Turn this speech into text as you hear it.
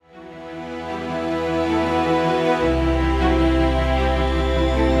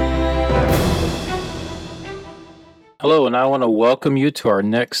Hello, and I want to welcome you to our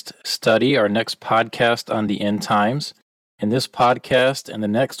next study, our next podcast on the end times. In this podcast and the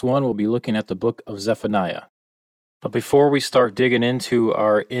next one, we'll be looking at the book of Zephaniah. But before we start digging into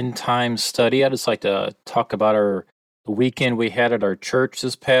our end time study, I'd just like to talk about the weekend we had at our church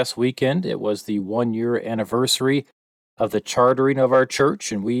this past weekend. It was the 1-year anniversary of the chartering of our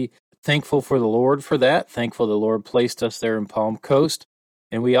church, and we thankful for the Lord for that. Thankful the Lord placed us there in Palm Coast.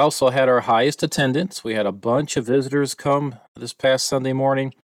 And we also had our highest attendance. We had a bunch of visitors come this past Sunday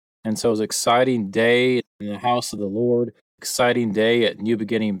morning. And so it was an exciting day in the house of the Lord, exciting day at New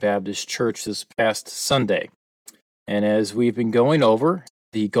Beginning Baptist Church this past Sunday. And as we've been going over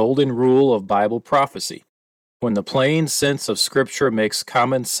the golden rule of Bible prophecy, when the plain sense of Scripture makes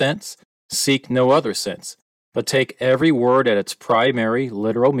common sense, seek no other sense, but take every word at its primary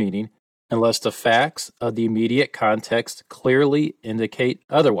literal meaning, unless the facts of the immediate context clearly indicate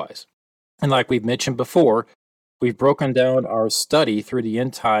otherwise. And like we've mentioned before, we've broken down our study through the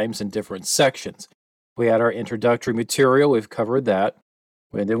end times in different sections. We had our introductory material, we've covered that.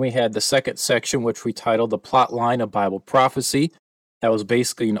 And then we had the second section, which we titled The Plot Line of Bible Prophecy. That was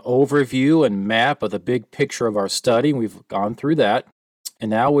basically an overview and map of the big picture of our study. We've gone through that.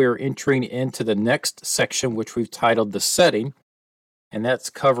 And now we're entering into the next section, which we've titled The Setting. And that's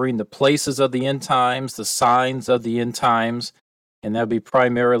covering the places of the end times, the signs of the end times, and that'll be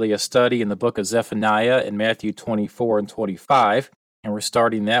primarily a study in the book of Zephaniah in Matthew 24 and 25, and we're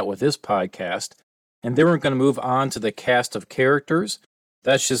starting that with this podcast. And then we're going to move on to the cast of characters.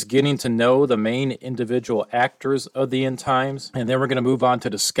 That's just getting to know the main individual actors of the end times, and then we're going to move on to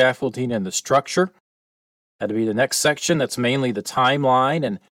the scaffolding and the structure. That'll be the next section. That's mainly the timeline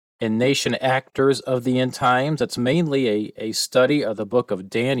and nation actors of the end times. That's mainly a study of the book of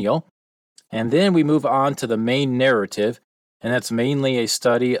Daniel. And then we move on to the main narrative, and that's mainly a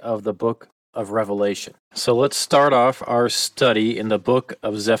study of the book of Revelation. So let's start off our study in the book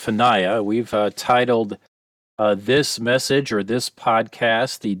of Zephaniah. We've titled this message or this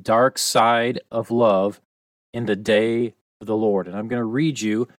podcast, The Dark Side of Love in the Day of the Lord. And I'm going to read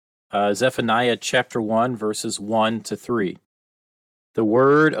you Zephaniah chapter 1, verses 1 to 3. The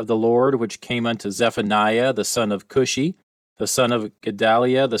word of the Lord which came unto Zephaniah, the son of Cushi, the son of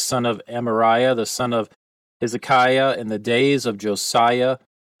Gedaliah, the son of Amariah, the son of Hezekiah, in the days of Josiah,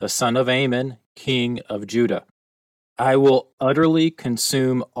 the son of Amon, king of Judah. I will utterly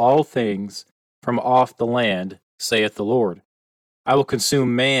consume all things from off the land, saith the Lord. I will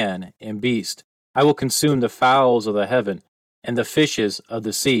consume man and beast. I will consume the fowls of the heaven, and the fishes of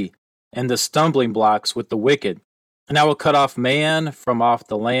the sea, and the stumbling blocks with the wicked. And I will cut off man from off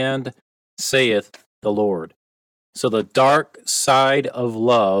the land, saith the Lord. So the dark side of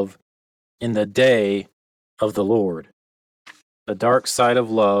love in the day of the Lord. The dark side of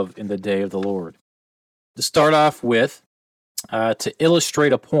love in the day of the Lord. To start off with, to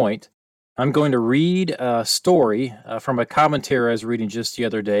illustrate a point, I'm going to read a story from a commentary I was reading just the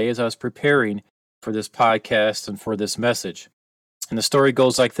other day as I was preparing for this podcast and for this message. And the story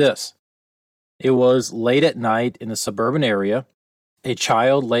goes like this. It was late at night in a suburban area. A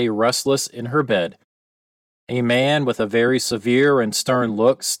child lay restless in her bed. A man with a very severe and stern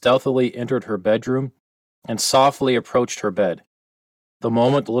look stealthily entered her bedroom and softly approached her bed. The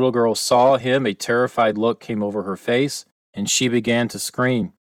moment the little girl saw him, a terrified look came over her face, and she began to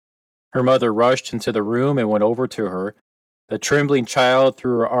scream. Her mother rushed into the room and went over to her. The trembling child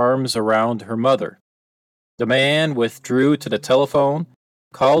threw her arms around her mother. The man withdrew to the telephone,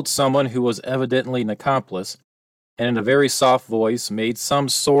 called someone who was evidently an accomplice, and in a very soft voice made some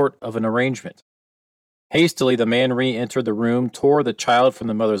sort of an arrangement. Hastily, the man re-entered the room, tore the child from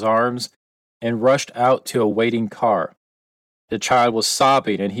the mother's arms, and rushed out to a waiting car. The child was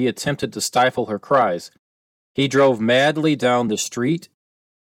sobbing, and he attempted to stifle her cries. He drove madly down street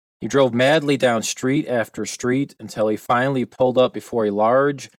after street until he finally pulled up before a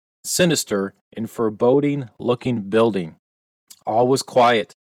large, sinister, and foreboding-looking building. All was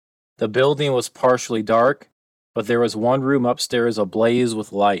quiet. The building was partially dark, but there was one room upstairs ablaze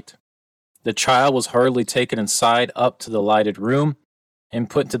with light. The child was hurriedly taken inside up to the lighted room and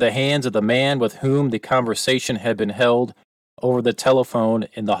put into the hands of the man with whom the conversation had been held over the telephone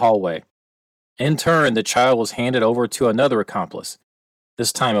in the hallway. In turn, the child was handed over to another accomplice,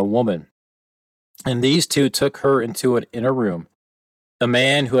 this time a woman, and these two took her into an inner room. The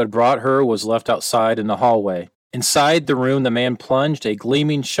man who had brought her was left outside in the hallway. Inside the room, the man plunged a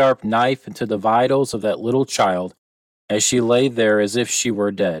gleaming sharp knife into the vitals of that little child as she lay there as if she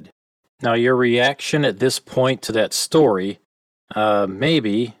were dead. Now, your reaction at this point to that story,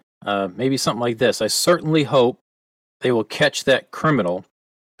 maybe something like this. I certainly hope they will catch that criminal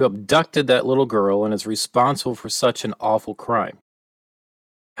who abducted that little girl and is responsible for such an awful crime.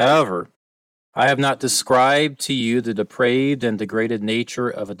 However, I have not described to you the depraved and degraded nature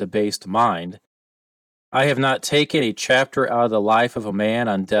of a debased mind. I have not taken a chapter out of the life of a man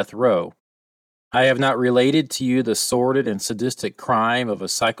on death row. I have not related to you the sordid and sadistic crime of a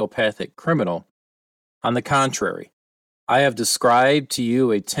psychopathic criminal. On the contrary, I have described to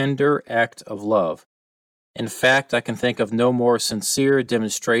you a tender act of love. In fact, I can think of no more sincere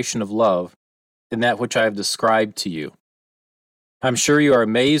demonstration of love than that which I have described to you. I'm sure you are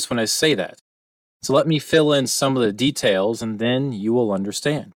amazed when I say that. So let me fill in some of the details and then you will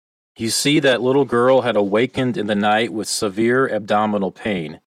understand. You see, that little girl had awakened in the night with severe abdominal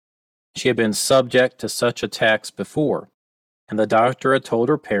pain. She had been subject to such attacks before, and the doctor had told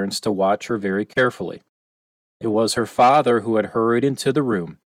her parents to watch her very carefully. It was her father who had hurried into the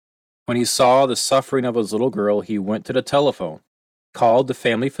room. When he saw the suffering of his little girl, he went to the telephone, called the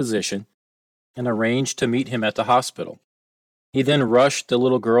family physician, and arranged to meet him at the hospital. He then rushed the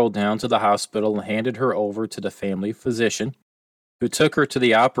little girl down to the hospital and handed her over to the family physician, who took her to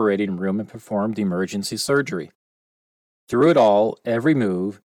the operating room and performed emergency surgery. Through it all, every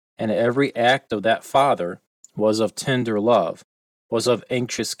move and every act of that father was of tender love, was of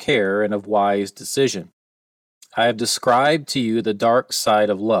anxious care, and of wise decision. I have described to you the dark side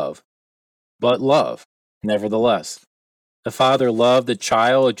of love, but love, nevertheless. The father loved the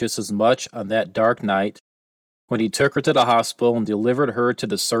child just as much on that dark night when he took her to the hospital and delivered her to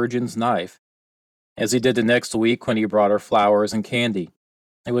the surgeon's knife, as he did the next week when he brought her flowers and candy.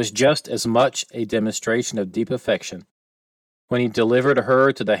 It was just as much a demonstration of deep affection when he delivered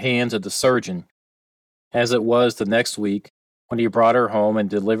her to the hands of the surgeon, as it was the next week when he brought her home and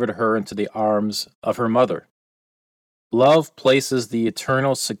delivered her into the arms of her mother. Love places the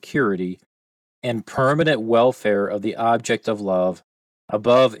eternal security and permanent welfare of the object of love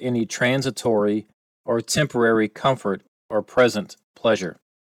above any transitory or temporary comfort or present pleasure.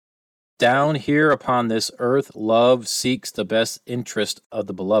 Down here upon this earth, love seeks the best interest of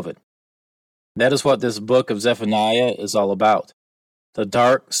the beloved. That is what this book of Zephaniah is all about, the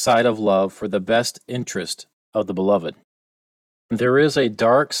dark side of love for the best interest of the beloved. There is a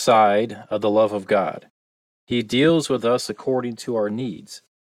dark side of the love of God. He deals with us according to our needs.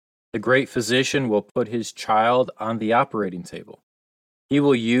 The great physician will put his child on the operating table. He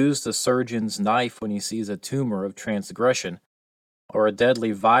will use the surgeon's knife when he sees a tumor of transgression or a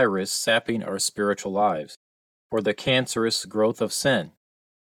deadly virus sapping our spiritual lives, or the cancerous growth of sin.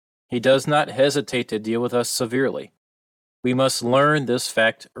 He does not hesitate to deal with us severely. We must learn this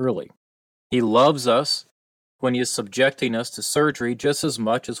fact early. He loves us when he is subjecting us to surgery just as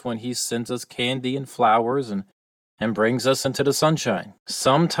much as when he sends us candy and flowers and brings us into the sunshine.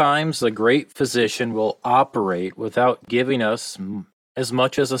 Sometimes the great physician will operate without giving us as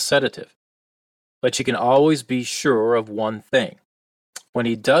much as a sedative. But you can always be sure of one thing. When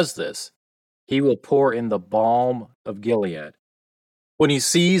he does this, he will pour in the balm of Gilead. When he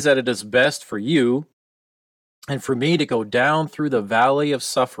sees that it is best for you and for me to go down through the valley of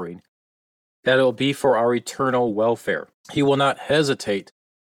suffering, that it will be for our eternal welfare. He will not hesitate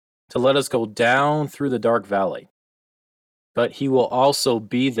to let us go down through the dark valley, but he will also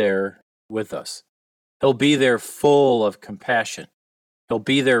be there with us. He'll be there full of compassion. He'll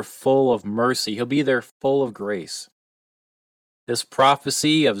be there full of mercy. He'll be there full of grace. This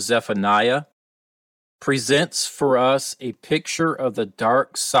prophecy of Zephaniah presents for us a picture of the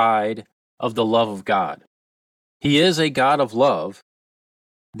dark side of the love of God. He is a God of love.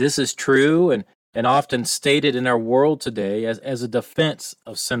 This is true and often stated in our world today as a defense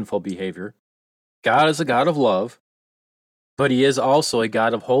of sinful behavior. God is a God of love, but he is also a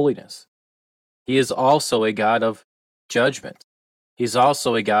God of holiness. He is also a God of judgment. He's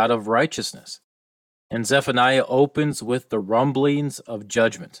also a God of righteousness. And Zephaniah opens with the rumblings of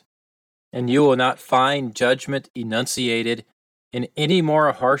judgment. And you will not find judgment enunciated in any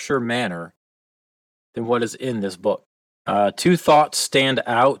more harsher manner than what is in this book. Two thoughts stand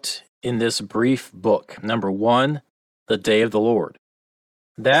out in this brief book. Number one, the day of the Lord.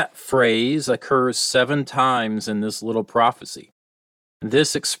 That phrase occurs 7 times in this little prophecy.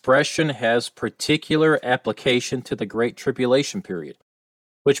 This expression has particular application to the Great Tribulation period,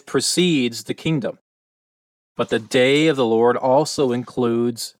 which precedes the kingdom. But the day of the Lord also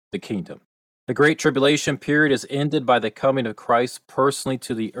includes the kingdom. The Great Tribulation period is ended by the coming of Christ personally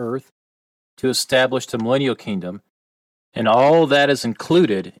to the earth to establish the millennial kingdom, and all that is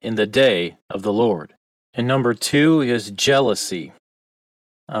included in the day of the Lord. And number 2 is jealousy.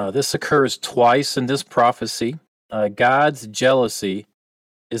 This occurs twice in this prophecy. God's jealousy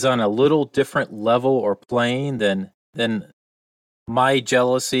is on a little different level or plane than my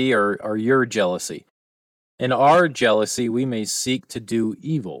jealousy or your jealousy. In our jealousy, we may seek to do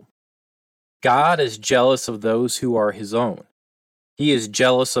evil. God is jealous of those who are his own. He is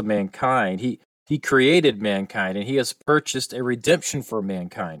jealous of mankind. He created mankind, and he has purchased a redemption for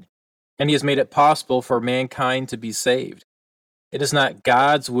mankind, and he has made it possible for mankind to be saved. It is not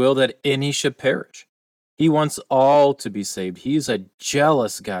God's will that any should perish. He wants all to be saved. He's a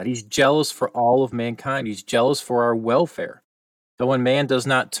jealous God. He's jealous for all of mankind. He's jealous for our welfare. But when man does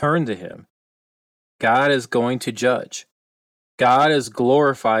not turn to him, God is going to judge. God is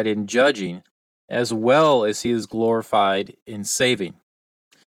glorified in judging as well as he is glorified in saving.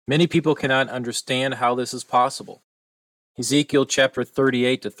 Many people cannot understand how this is possible. Ezekiel chapter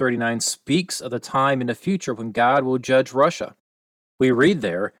 38 to 39 speaks of the time in the future when God will judge Russia. We read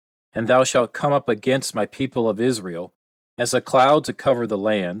there, "And thou shalt come up against my people of Israel, as a cloud to cover the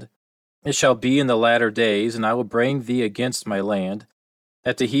land. It shall be in the latter days, and I will bring thee against my land,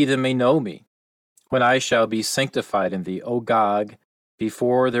 that the heathen may know me, when I shall be sanctified in thee, O Gog,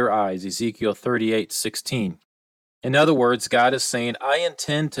 before their eyes." Ezekiel 38:16. In other words, God is saying, I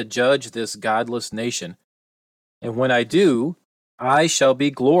intend to judge this godless nation, and when I do, I shall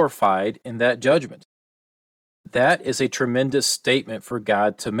be glorified in that judgment. That is a tremendous statement for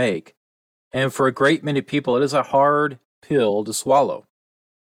God to make, and for a great many people, it is a hard pill to swallow.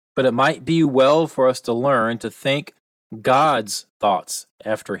 But it might be well for us to learn to think God's thoughts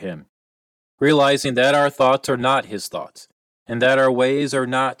after him, realizing that our thoughts are not his thoughts, and that our ways are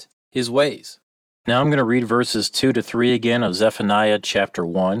not his ways. Now I'm going to read verses 2 to 3 again of Zephaniah chapter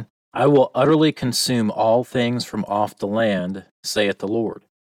 1. "I will utterly consume all things from off the land, saith the Lord.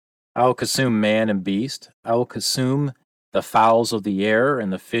 I will consume man and beast. I will consume the fowls of the air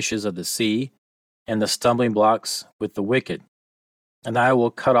and the fishes of the sea, and the stumbling blocks with the wicked. And I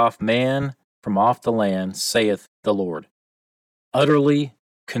will cut off man from off the land, saith the Lord." Utterly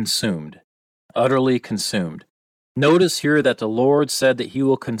consumed. Utterly consumed. Notice here that the Lord said that he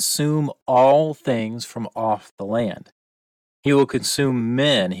will consume all things from off the land. He will consume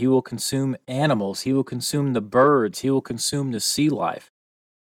men. He will consume animals. He will consume the birds. He will consume the sea life.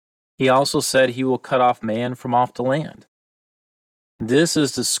 He also said he will cut off man from off the land. This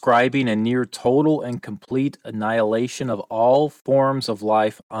is describing a near total and complete annihilation of all forms of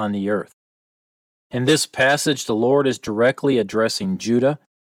life on the earth. In this passage, the Lord is directly addressing Judah,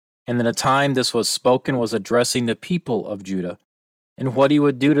 and in the time this was spoken was addressing the people of Judah and what he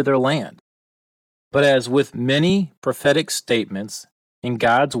would do to their land. But as with many prophetic statements in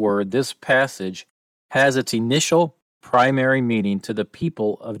God's word, this passage has its initial primary meaning to the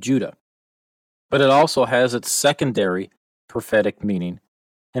people of Judah. But it also has its secondary prophetic meaning,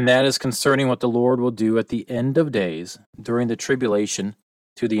 and that is concerning what the Lord will do at the end of days during the tribulation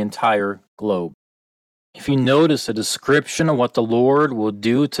to the entire globe. If you notice, a description of what the Lord will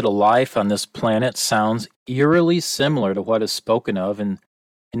do to the life on this planet sounds eerily similar to what is spoken of in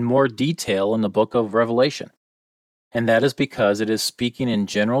more detail in the book of Revelation. And that is because it is speaking in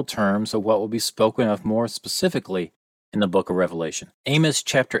general terms of what will be spoken of more specifically in the book of Revelation. Amos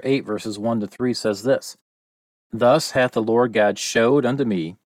chapter 8 verses 1 to 3 says this, "Thus hath the Lord God showed unto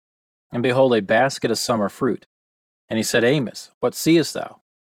me, and behold, a basket of summer fruit. And he said, Amos, what seest thou?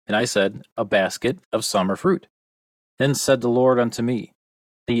 And I said, A basket of summer fruit. Then said the Lord unto me,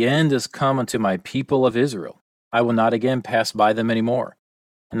 The end is come unto my people of Israel. I will not again pass by them any more.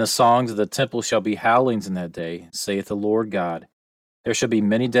 And the songs of the temple shall be howlings in that day, saith the Lord God. There shall be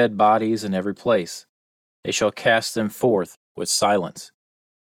many dead bodies in every place. They shall cast them forth with silence.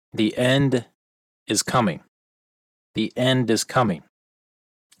 The end is coming. The end is coming.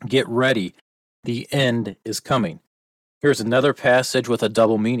 Get ready. The end is coming. Here's another passage with a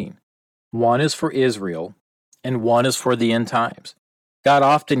double meaning. One is for Israel, and one is for the end times. God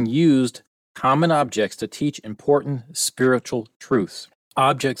often used common objects to teach important spiritual truths.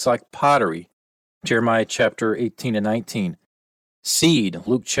 Objects like pottery, Jeremiah chapter 18 and 19. Seed,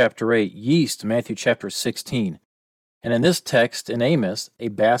 Luke chapter 8. Yeast, Matthew chapter 16. And in this text in Amos, a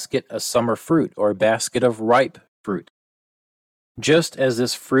basket of summer fruit, or a basket of ripe fruit. Just as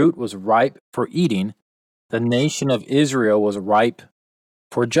this fruit was ripe for eating, the nation of Israel was ripe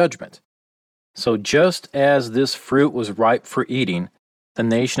for judgment. So just as this fruit was ripe for eating, the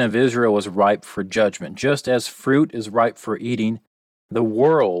nation of Israel was ripe for judgment. Just as fruit is ripe for eating, the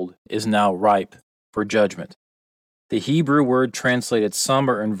world is now ripe for judgment. The Hebrew word translated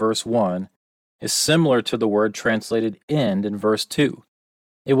summer in verse 1 is similar to the word translated end in verse 2.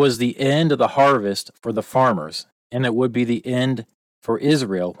 It was the end of the harvest for the farmers, and it would be the end for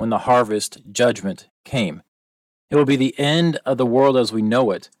Israel when the harvest judgment came. It will be the end of the world as we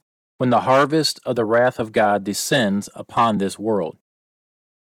know it when the harvest of the wrath of God descends upon this world.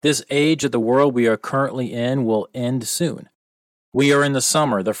 This age of the world we are currently in will end soon. We are in the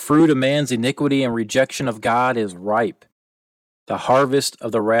summer. The fruit of man's iniquity and rejection of God is ripe. The harvest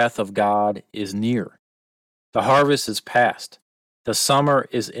of the wrath of God is near. The harvest is past. The summer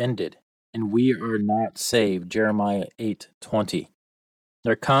is ended, and we are not saved. Jeremiah 8:20.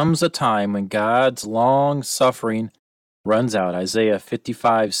 There comes a time when God's long suffering runs out. Isaiah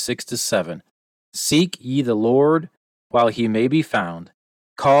 55:6-7. Seek ye the Lord while he may be found.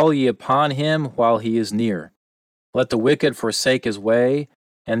 Call ye upon him while he is near. Let the wicked forsake his way,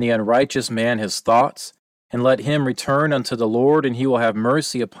 and the unrighteous man his thoughts, and let him return unto the Lord, and he will have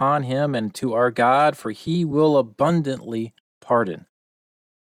mercy upon him, and to our God, for he will abundantly pardon.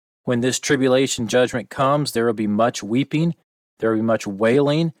 When this tribulation judgment comes, there will be much weeping, there will be much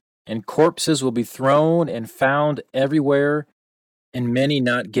wailing, and corpses will be thrown and found everywhere, and many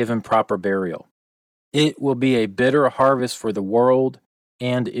not given proper burial. It will be a bitter harvest for the world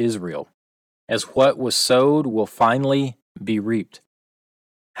and Israel, as what was sowed will finally be reaped.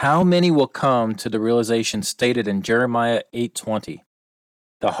 How many will come to the realization stated in Jeremiah 8:20?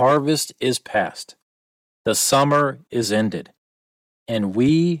 The harvest is past, the summer is ended, and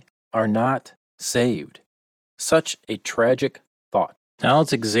we are not saved. Such a tragic thought. Now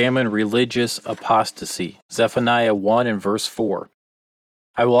let's examine religious apostasy. Zephaniah 1 and verse 4.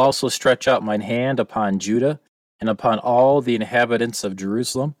 I will also stretch out mine hand upon Judah and upon all the inhabitants of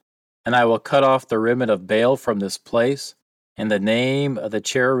Jerusalem, and I will cut off the remnant of Baal from this place, and the name of the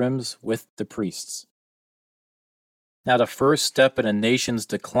cherubims with the priests. Now the first step in a nation's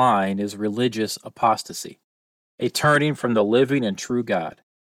decline is religious apostasy, a turning from the living and true God.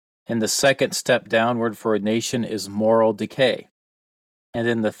 And the second step downward for a nation is moral decay. And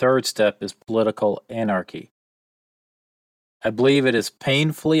then the third step is political anarchy. I believe it is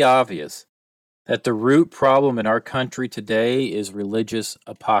painfully obvious that the root problem in our country today is religious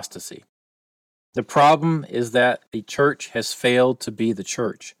apostasy. The problem is that the church has failed to be the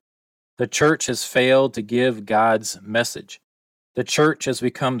church. The church has failed to give God's message. The church has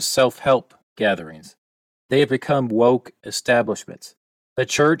become self-help gatherings. They have become woke establishments. The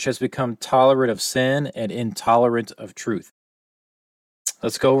church has become tolerant of sin and intolerant of truth.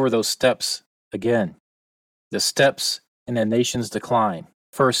 Let's go over those steps again. The steps in a nation's decline.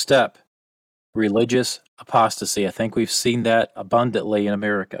 First step, religious apostasy. I think we've seen that abundantly in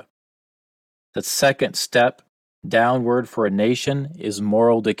America. The second step downward for a nation is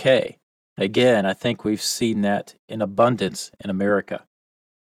moral decay. Again, I think we've seen that in abundance in America.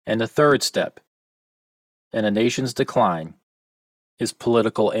 And the third step in a nation's decline is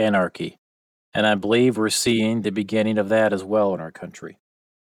political anarchy. And I believe we're seeing the beginning of that as well in our country.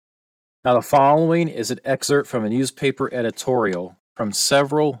 Now, the following is an excerpt from a newspaper editorial from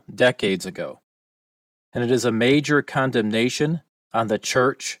several decades ago, and it is a major condemnation on the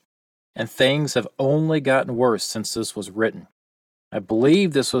church, and things have only gotten worse since this was written. I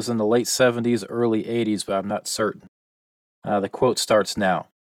believe this was in the late 70s, early 80s, but I'm not certain. The quote starts now.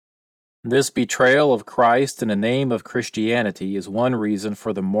 This betrayal of Christ in the name of Christianity is one reason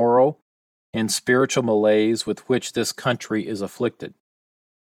for the moral and spiritual malaise with which this country is afflicted.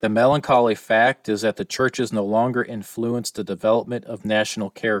 The melancholy fact is that the churches no longer influence the development of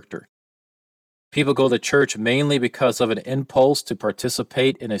national character. People go to church mainly because of an impulse to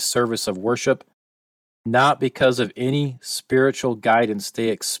participate in a service of worship, not because of any spiritual guidance they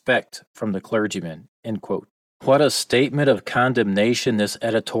expect from the clergyman. End quote. What a statement of condemnation this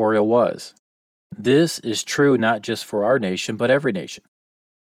editorial was. This is true not just for our nation, but every nation.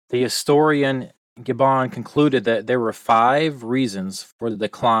 The historian Gibbon concluded that there were 5 reasons for the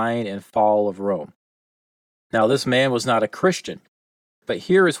decline and fall of Rome. Now, this man was not a Christian, but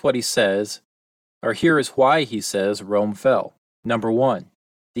here is what he says, or here is why he says Rome fell. Number 1,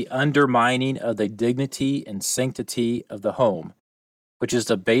 the undermining of the dignity and sanctity of the home, which is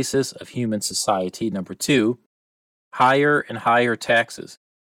the basis of human society. Number 2, higher and higher taxes,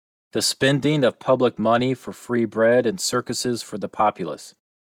 the spending of public money for free bread and circuses for the populace.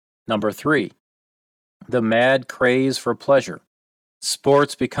 Number 3, the mad craze for pleasure,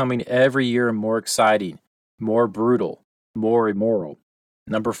 sports becoming every year more exciting, more brutal, more immoral.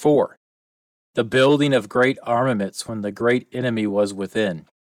 Number 4, the building of great armaments when the great enemy was within,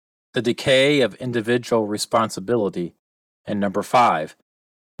 the decay of individual responsibility. And number 5,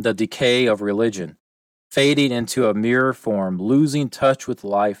 the decay of religion, fading into a mere form, losing touch with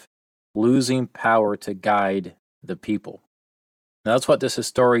life, losing power to guide the people. Now, that's what this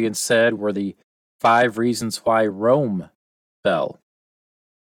historian said were the 5 reasons why Rome fell.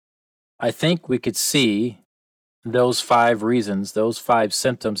 I think we could see those 5 reasons, those 5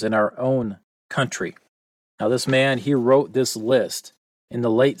 symptoms in our own country. Now, this man, he wrote this list in the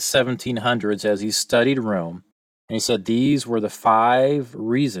late 1700s as he studied Rome, and he said these were the 5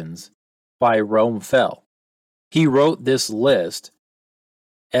 reasons why Rome fell. He wrote this list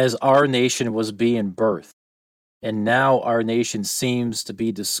as our nation was being birthed, and now our nation seems to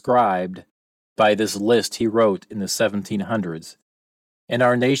be described by this list he wrote in the 1700s, and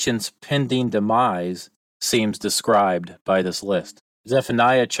our nation's pending demise seems described by this list.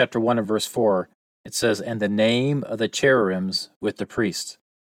 Zephaniah chapter 1 and verse 4, it says, "And the name of the cherubims with the priests."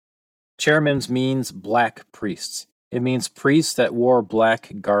 Cherubims means black priests. It means priests that wore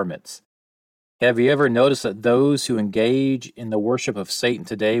black garments. Have you ever noticed that those who engage in the worship of Satan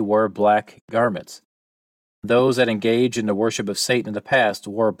today wear black garments? Those that engage in the worship of Satan in the past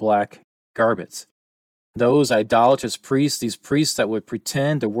wore black garments. Those idolatrous priests, these priests that would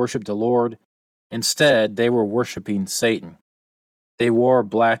pretend to worship the Lord, instead they were worshiping Satan. They wore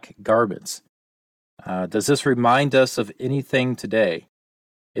black garments. Does this remind us of anything today?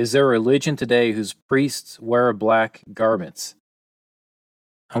 Is there a religion today whose priests wear black garments?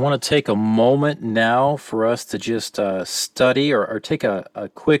 I want to take a moment now for us to just study or take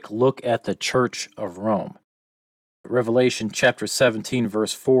a quick look at the Church of Rome. Revelation chapter 17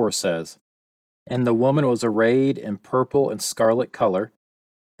 verse 4 says, "And the woman was arrayed in purple and scarlet color,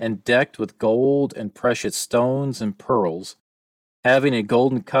 and decked with gold and precious stones and pearls, having a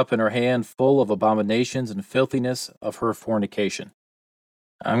golden cup in her hand full of abominations and filthiness of her fornication."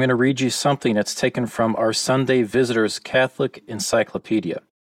 I'm going to read you something that's taken from our Sunday Visitors Catholic Encyclopedia.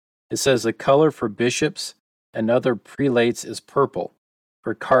 It says, "The color for bishops and other prelates is purple,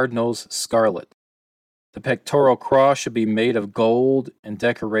 for cardinals scarlet. The pectoral cross should be made of gold and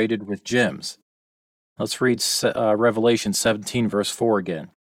decorated with gems." Let's read Revelation 17 verse 4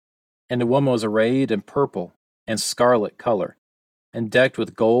 again. "And the woman was arrayed in purple and scarlet color, and decked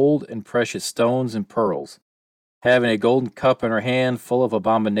with gold and precious stones and pearls, having a golden cup in her hand full of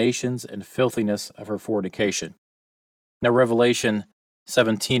abominations and filthiness of her fornication." Now Revelation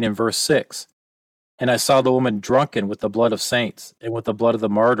 17 and verse 6. "And I saw the woman drunken with the blood of saints, and with the blood of the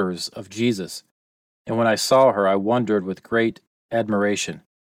martyrs of Jesus. And when I saw her, I wondered with great admiration."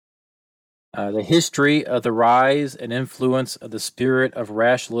 The History of the Rise and Influence of the Spirit of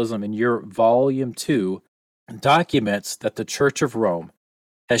Rationalism in Europe, Volume 2, documents that the Church of Rome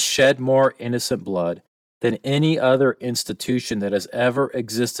has shed more innocent blood than any other institution that has ever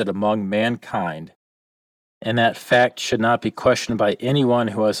existed among mankind, and that fact should not be questioned by anyone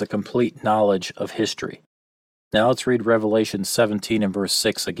who has a complete knowledge of history. Now let's read Revelation 17 and verse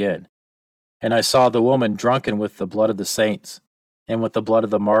 6 again. "And I saw the woman drunken with the blood of the saints, and with the blood of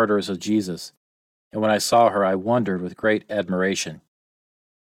the martyrs of Jesus. And when I saw her, I wondered with great admiration."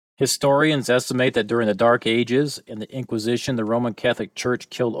 Historians estimate that during the Dark Ages and the Inquisition, the Roman Catholic Church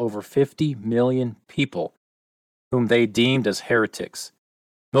killed over 50 million people whom they deemed as heretics,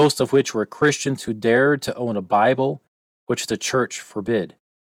 most of which were Christians who dared to own a Bible, which the Church forbid,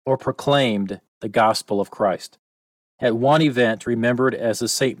 or proclaimed the gospel of Christ. At one event remembered as the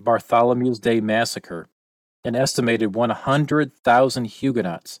St. Bartholomew's Day Massacre, an estimated 100,000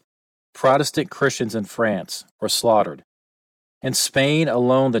 Huguenots, Protestant Christians in France, were slaughtered. In Spain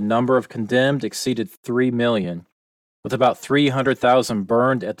alone, the number of condemned exceeded 3 million, with about 300,000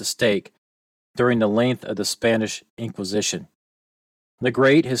 burned at the stake during the length of the Spanish Inquisition. The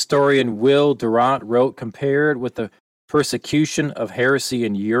great historian Will Durant wrote, compared with the persecution of heresy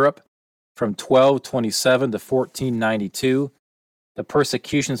in Europe from 1227 to 1492, the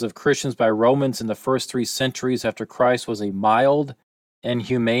persecutions of Christians by Romans in the first 3 centuries after Christ was a mild and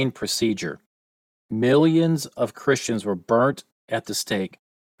humane procedure. Millions of Christians were burnt at the stake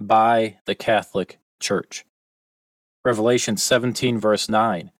by the Catholic Church. Revelation 17 verse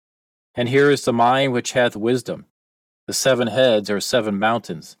 9. "And here is the mind which hath wisdom. The 7 heads are 7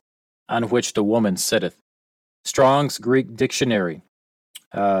 mountains, on which the woman sitteth." Strong's Greek Dictionary.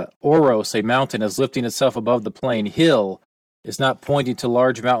 Oros, a mountain, is lifting itself above the plain. Hill is not pointing to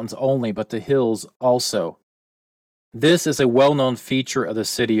large mountains only, but to hills also. This is a well-known feature of the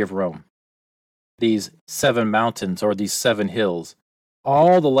city of Rome. These 7 mountains, or these 7 hills.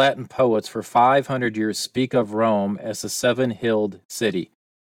 All the Latin poets for 500 years speak of Rome as the 7-hilled city.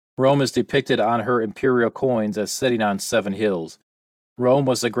 Rome is depicted on her imperial coins as sitting on 7 hills. Rome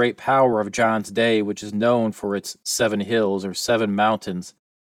was the great power of John's day, which is known for its 7 hills, or 7 mountains,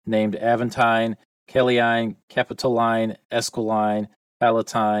 named Aventine, Caeline, Capitoline, Esquiline,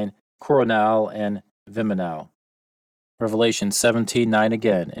 Palatine, Coronal, and Viminal. Revelation 17:9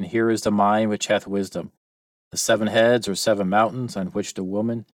 again, "And here is the mind which hath wisdom. The 7 heads are 7 mountains, on which the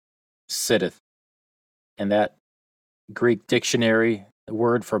woman sitteth." And that Greek dictionary, the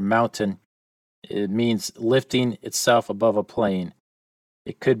word for mountain, it means lifting itself above a plain.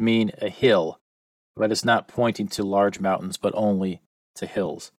 It could mean a hill, but it's not pointing to large mountains, but only to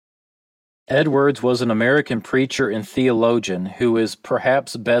hills. Edwards was an American preacher and theologian who is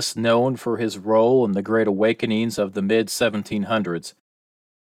perhaps best known for his role in the Great Awakenings of the mid-1700s.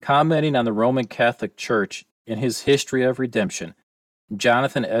 Commenting on the Roman Catholic Church in his History of Redemption,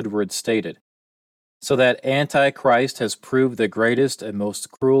 Jonathan Edwards stated, "So that Antichrist has proved the greatest and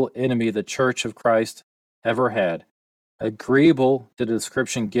most cruel enemy the Church of Christ ever had, agreeable to the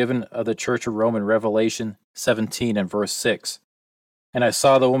description given of the Church of Rome in Revelation 17 and verse 6. And I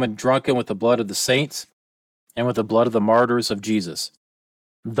saw the woman drunken with the blood of the saints and with the blood of the martyrs of Jesus.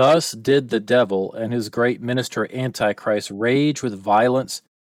 Thus did the devil and his great minister Antichrist rage with violence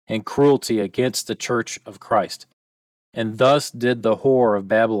and cruelty against the Church of Christ. And thus did the whore of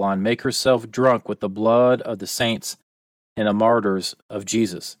Babylon make herself drunk with the blood of the saints and the martyrs of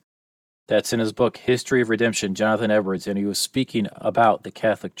Jesus." That's in his book, History of Redemption, Jonathan Edwards, and he was speaking about the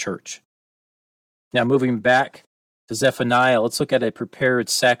Catholic Church. Now, moving back to Zephaniah, let's look at a prepared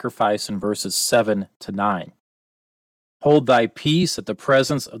sacrifice in verses 7 to 9. "Hold thy peace at the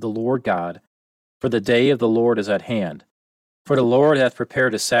presence of the Lord God, for the day of the Lord is at hand. For the Lord hath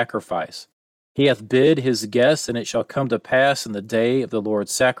prepared a sacrifice. He hath bid his guests, and it shall come to pass in the day of the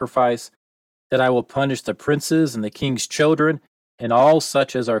Lord's sacrifice, that I will punish the princes and the king's children, and all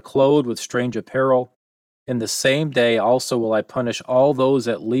such as are clothed with strange apparel. In the same day also will I punish all those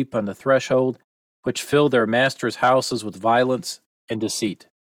that leap on the threshold, which fill their masters' houses with violence and deceit."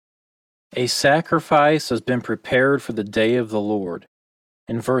 A sacrifice has been prepared for the day of the Lord.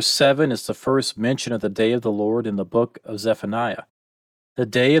 In verse 7 is the first mention of the day of the Lord in the book of Zephaniah. The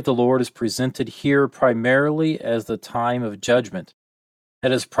day of the Lord is presented here primarily as the time of judgment.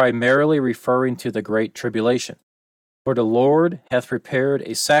 That is primarily referring to the Great Tribulation. For the Lord hath prepared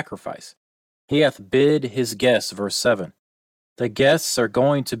a sacrifice. He hath bid his guests, verse 7. The guests are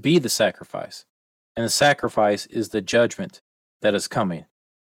going to be the sacrifice, and the sacrifice is the judgment that is coming.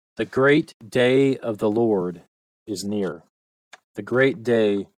 The great day of the Lord is near. The great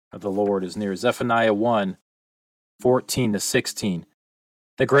day of the Lord is near. Zephaniah 1, 14 to 16.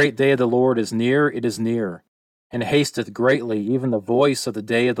 The great day of the Lord is near, it is near, and hasteth greatly, even the voice of the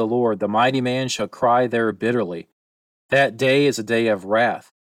day of the Lord. The mighty man shall cry there bitterly. That day is a day of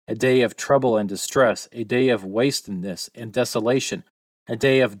wrath, a day of trouble and distress, a day of wastedness and desolation, a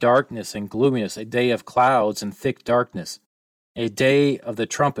day of darkness and gloominess, a day of clouds and thick darkness, a day of the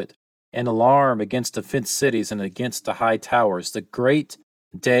trumpet, an alarm against the fenced cities and against the high towers, the great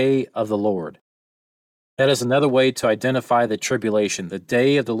day of the Lord. That is another way to identify the tribulation. The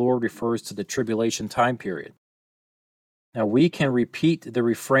day of the Lord refers to the tribulation time period. Now we can repeat the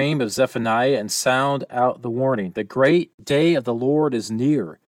refrain of Zephaniah and sound out the warning. The great day of the Lord is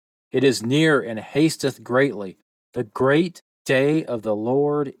near. It is near and hasteth greatly. The great day of the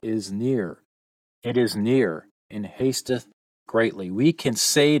Lord is near. It is near and hasteth greatly. We can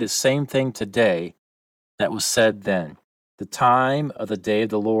say the same thing today that was said then. The time of the day of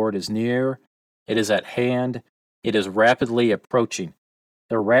the Lord is near. It is at hand. It is rapidly approaching.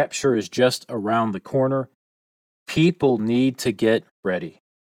 The rapture is just around the corner. People need to get ready.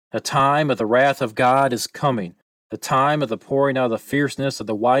 The time of the wrath of God is coming. The time of the pouring out of the fierceness of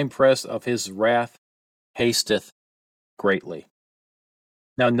the winepress of his wrath hasteth greatly.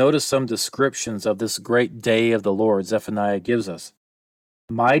 Now notice some descriptions of this great day of the Lord Zephaniah gives us.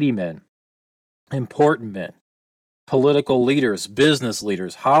 Mighty men, important men, political leaders, business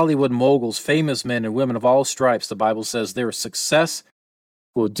leaders, Hollywood moguls, famous men and women of all stripes, the Bible says their success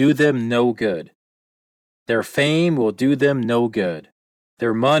will do them no good. Their fame will do them no good.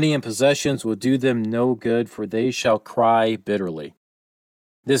 Their money and possessions will do them no good, for they shall cry bitterly.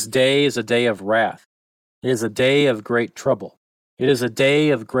 This day is a day of wrath. It is a day of great trouble. It is a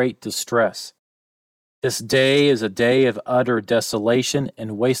day of great distress. This day is a day of utter desolation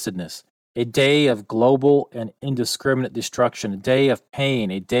and wastedness, a day of global and indiscriminate destruction, a day of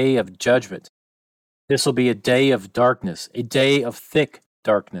pain, a day of judgment. This will be a day of darkness, a day of thick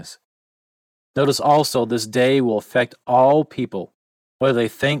darkness. Notice also this day will affect all people, whether they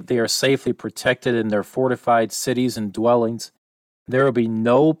think they are safely protected in their fortified cities and dwellings. There will be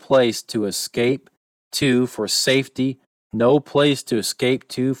no place to escape to for safety, no place to escape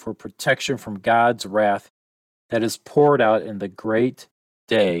to for protection from God's wrath that is poured out in the great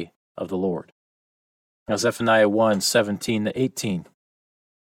day of the Lord. Now Zephaniah 1, 17 to 18.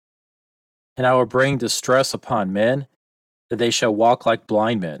 And I will bring distress upon men, that they shall walk like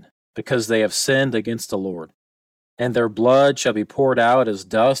blind men, because they have sinned against the Lord. And their blood shall be poured out as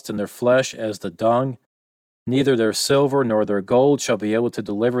dust, and their flesh as the dung. Neither their silver nor their gold shall be able to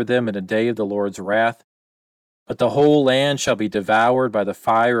deliver them in the day of the Lord's wrath. But the whole land shall be devoured by the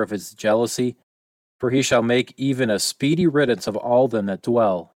fire of his jealousy, for he shall make even a speedy riddance of all them that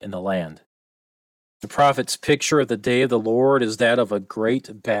dwell in the land. The prophet's picture of the day of the Lord is that of a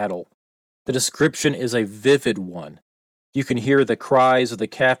great battle. The description is a vivid one. You can hear the cries of the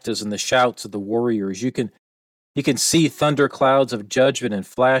captives and the shouts of the warriors. You can see thunderclouds of judgment and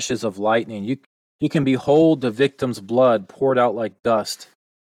flashes of lightning. You can behold the victim's blood poured out like dust,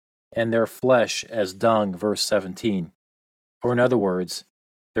 and their flesh as dung, verse 17. Or in other words,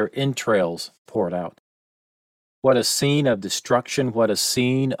 their entrails poured out. What a scene of destruction, what a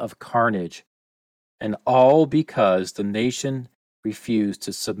scene of carnage. And all because the nation refused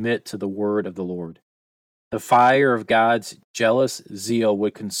to submit to the word of the Lord. The fire of God's jealous zeal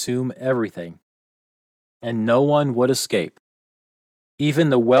would consume everything, and no one would escape. Even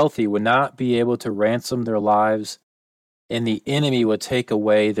the wealthy would not be able to ransom their lives, and the enemy would take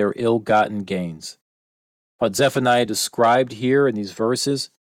away their ill-gotten gains. What Zephaniah described here in these verses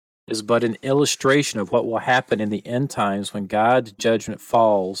is but an illustration of what will happen in the end times when God's judgment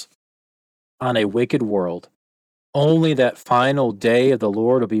falls on a wicked world. Only that final day of the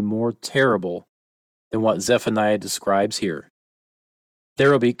Lord will be more terrible than what Zephaniah describes here.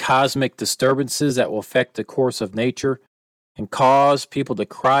 There will be cosmic disturbances that will affect the course of nature and cause people to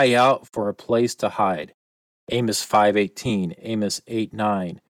cry out for a place to hide. Amos 5:18, Amos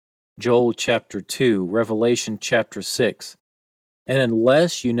 8:9, Joel chapter 2, Revelation chapter 6. And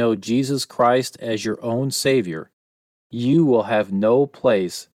unless you know Jesus Christ as your own Savior, you will have no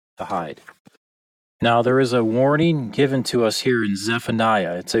place to hide. Now, there is a warning given to us here in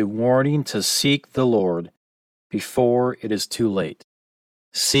Zephaniah. It's a warning to seek the Lord before it is too late.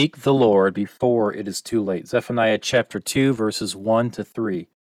 Seek the Lord before it is too late. Zephaniah chapter 2, verses 1 to 3.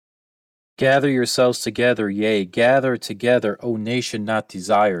 Gather yourselves together, yea, gather together, O nation not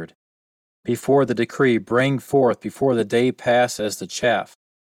desired. Before the decree, bring forth, before the day pass as the chaff.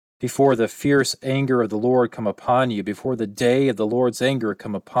 Before the fierce anger of the Lord come upon you, before the day of the Lord's anger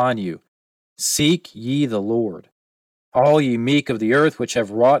come upon you. Seek ye the Lord. All ye meek of the earth which have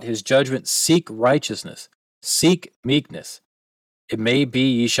wrought his judgment, seek righteousness, seek meekness. It may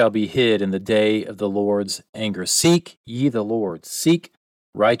be ye shall be hid in the day of the Lord's anger. Seek ye the Lord, seek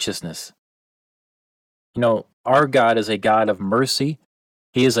righteousness. You know, our God is a God of mercy.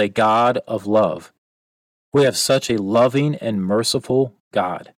 He is a God of love. We have such a loving and merciful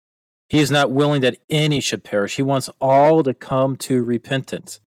God. He is not willing that any should perish. He wants all to come to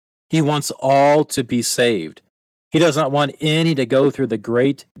repentance. He wants all to be saved. He does not want any to go through the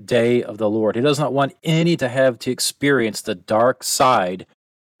great day of the Lord. He does not want any to have to experience the dark side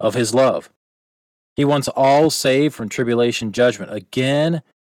of his love. He wants all saved from tribulation judgment again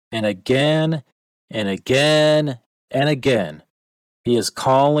and again and again and again. He is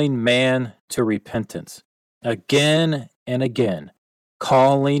calling man to repentance again and again,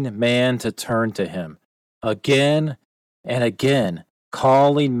 calling man to turn to him again and again,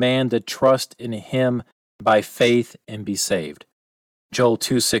 calling man to trust in him by faith and be saved. Joel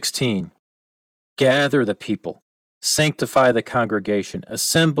 2:16. Gather the people, sanctify the congregation,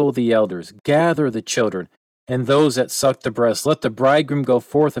 assemble the elders, gather the children, and those that suck the breast. Let the bridegroom go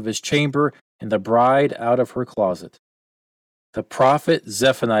forth of his chamber, and the bride out of her closet. The prophet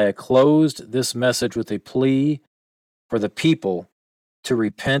Zephaniah closed this message with a plea for the people to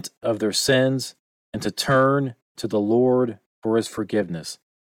repent of their sins and to turn to the Lord for his forgiveness.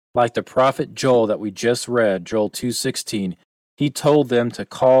 Like the prophet Joel that we just read, Joel 2:16, he told them to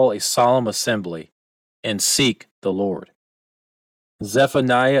call a solemn assembly and seek the Lord.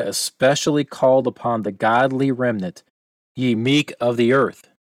 Zephaniah especially called upon the godly remnant, ye meek of the earth,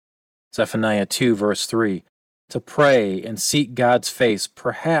 Zephaniah 2 verse 3, to pray and seek God's face,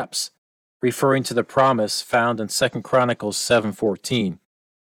 perhaps referring to the promise found in 2 Chronicles 7:14.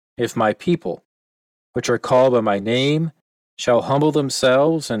 If my people, which are called by my name, shall humble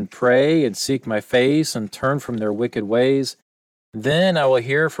themselves and pray and seek my face and turn from their wicked ways, then I will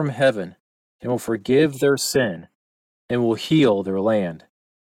hear from heaven and will forgive their sin and will heal their land.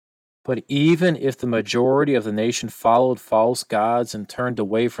 But even if the majority of the nation followed false gods and turned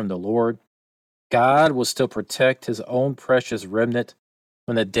away from the Lord, God will still protect his own precious remnant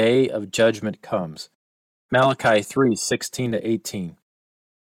when the day of judgment comes. Malachi 3:16-18.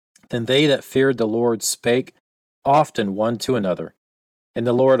 Then they that feared the Lord spake often one to another, and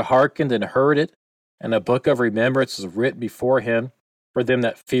the Lord hearkened and heard it, and a book of remembrance was writ before him for them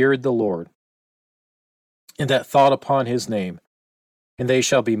that feared the Lord, and that thought upon his name. And they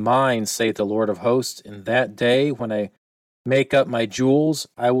shall be mine, saith the Lord of hosts, in that day when I make up my jewels,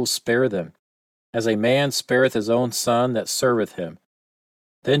 I will spare them, as a man spareth his own son that serveth him.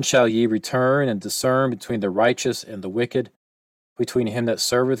 Then shall ye return and discern between the righteous and the wicked, between him that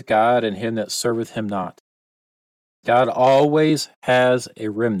serveth God and him that serveth him not. God always has a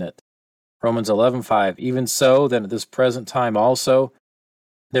remnant. Romans 11:5. Even so, then at this present time also,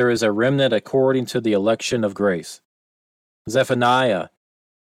 there is a remnant according to the election of grace. Zephaniah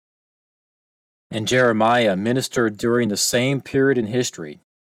and Jeremiah ministered during the same period in history,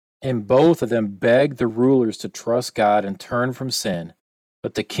 and both of them begged the rulers to trust God and turn from sin,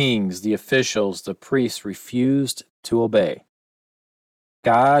 but the kings, the officials, the priests refused to obey.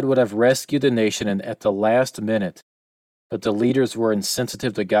 God would have rescued the nation at the last minute, but the leaders were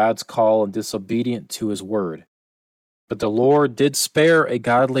insensitive to God's call and disobedient to his word. But the Lord did spare a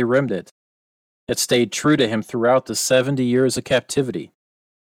godly remnant that stayed true to him throughout the 70 years of captivity.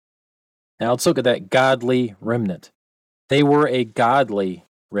 Now let's look at that godly remnant. They were a godly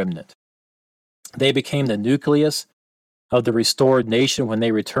remnant. They became the nucleus of the restored nation when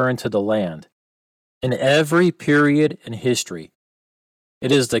they returned to the land. In every period in history,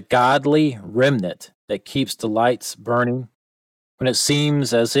 it is the godly remnant that keeps the lights burning when it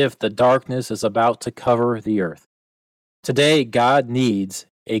seems as if the darkness is about to cover the earth. Today, God needs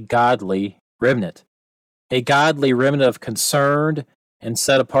a godly remnant of concerned and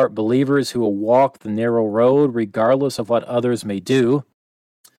set-apart believers who will walk the narrow road regardless of what others may do,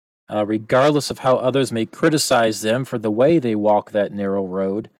 regardless of how others may criticize them for the way they walk that narrow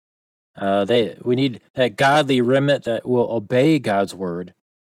road. We need that godly remnant that will obey God's word,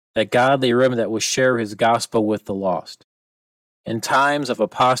 that godly remnant that will share his gospel with the lost. In times of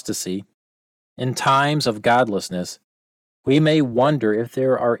apostasy, in times of godlessness, we may wonder if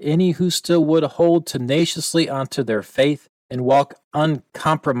there are any who still would hold tenaciously onto their faith and walk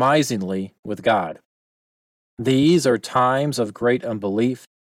uncompromisingly with God. These are times of great unbelief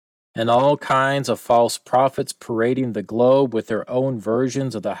and all kinds of false prophets parading the globe with their own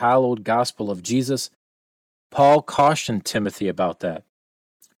versions of the hallowed gospel of Jesus. Paul cautioned Timothy about that.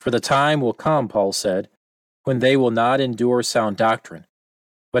 For the time will come, Paul said, when they will not endure sound doctrine,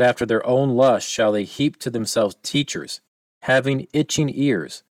 but after their own lust shall they heap to themselves teachers, having itching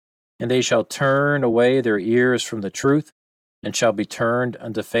ears, and they shall turn away their ears from the truth, and shall be turned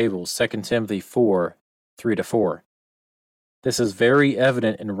unto fables. 2 Timothy 4, 3-4. This is very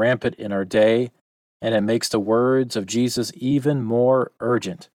evident and rampant in our day, and it makes the words of Jesus even more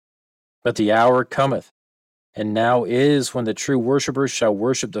urgent. But the hour cometh, and now is, when the true worshippers shall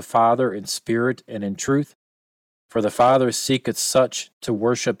worship the Father in spirit and in truth, for the Father seeketh such to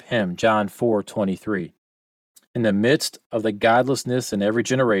worship him. John 4:23. In the midst of the godlessness in every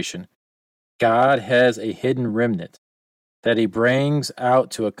generation, God has a hidden remnant that he brings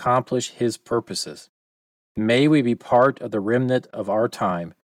out to accomplish his purposes. May we be part of the remnant of our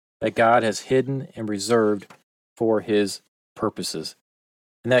time that God has hidden and reserved for his purposes.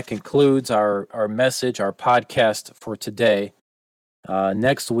 And that concludes our message, our podcast for today.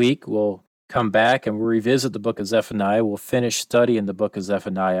 Next week, we'll come back and we'll revisit the book of Zephaniah. We'll finish studying the book of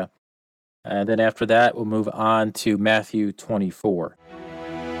Zephaniah. And then after that, we'll move on to Matthew 24.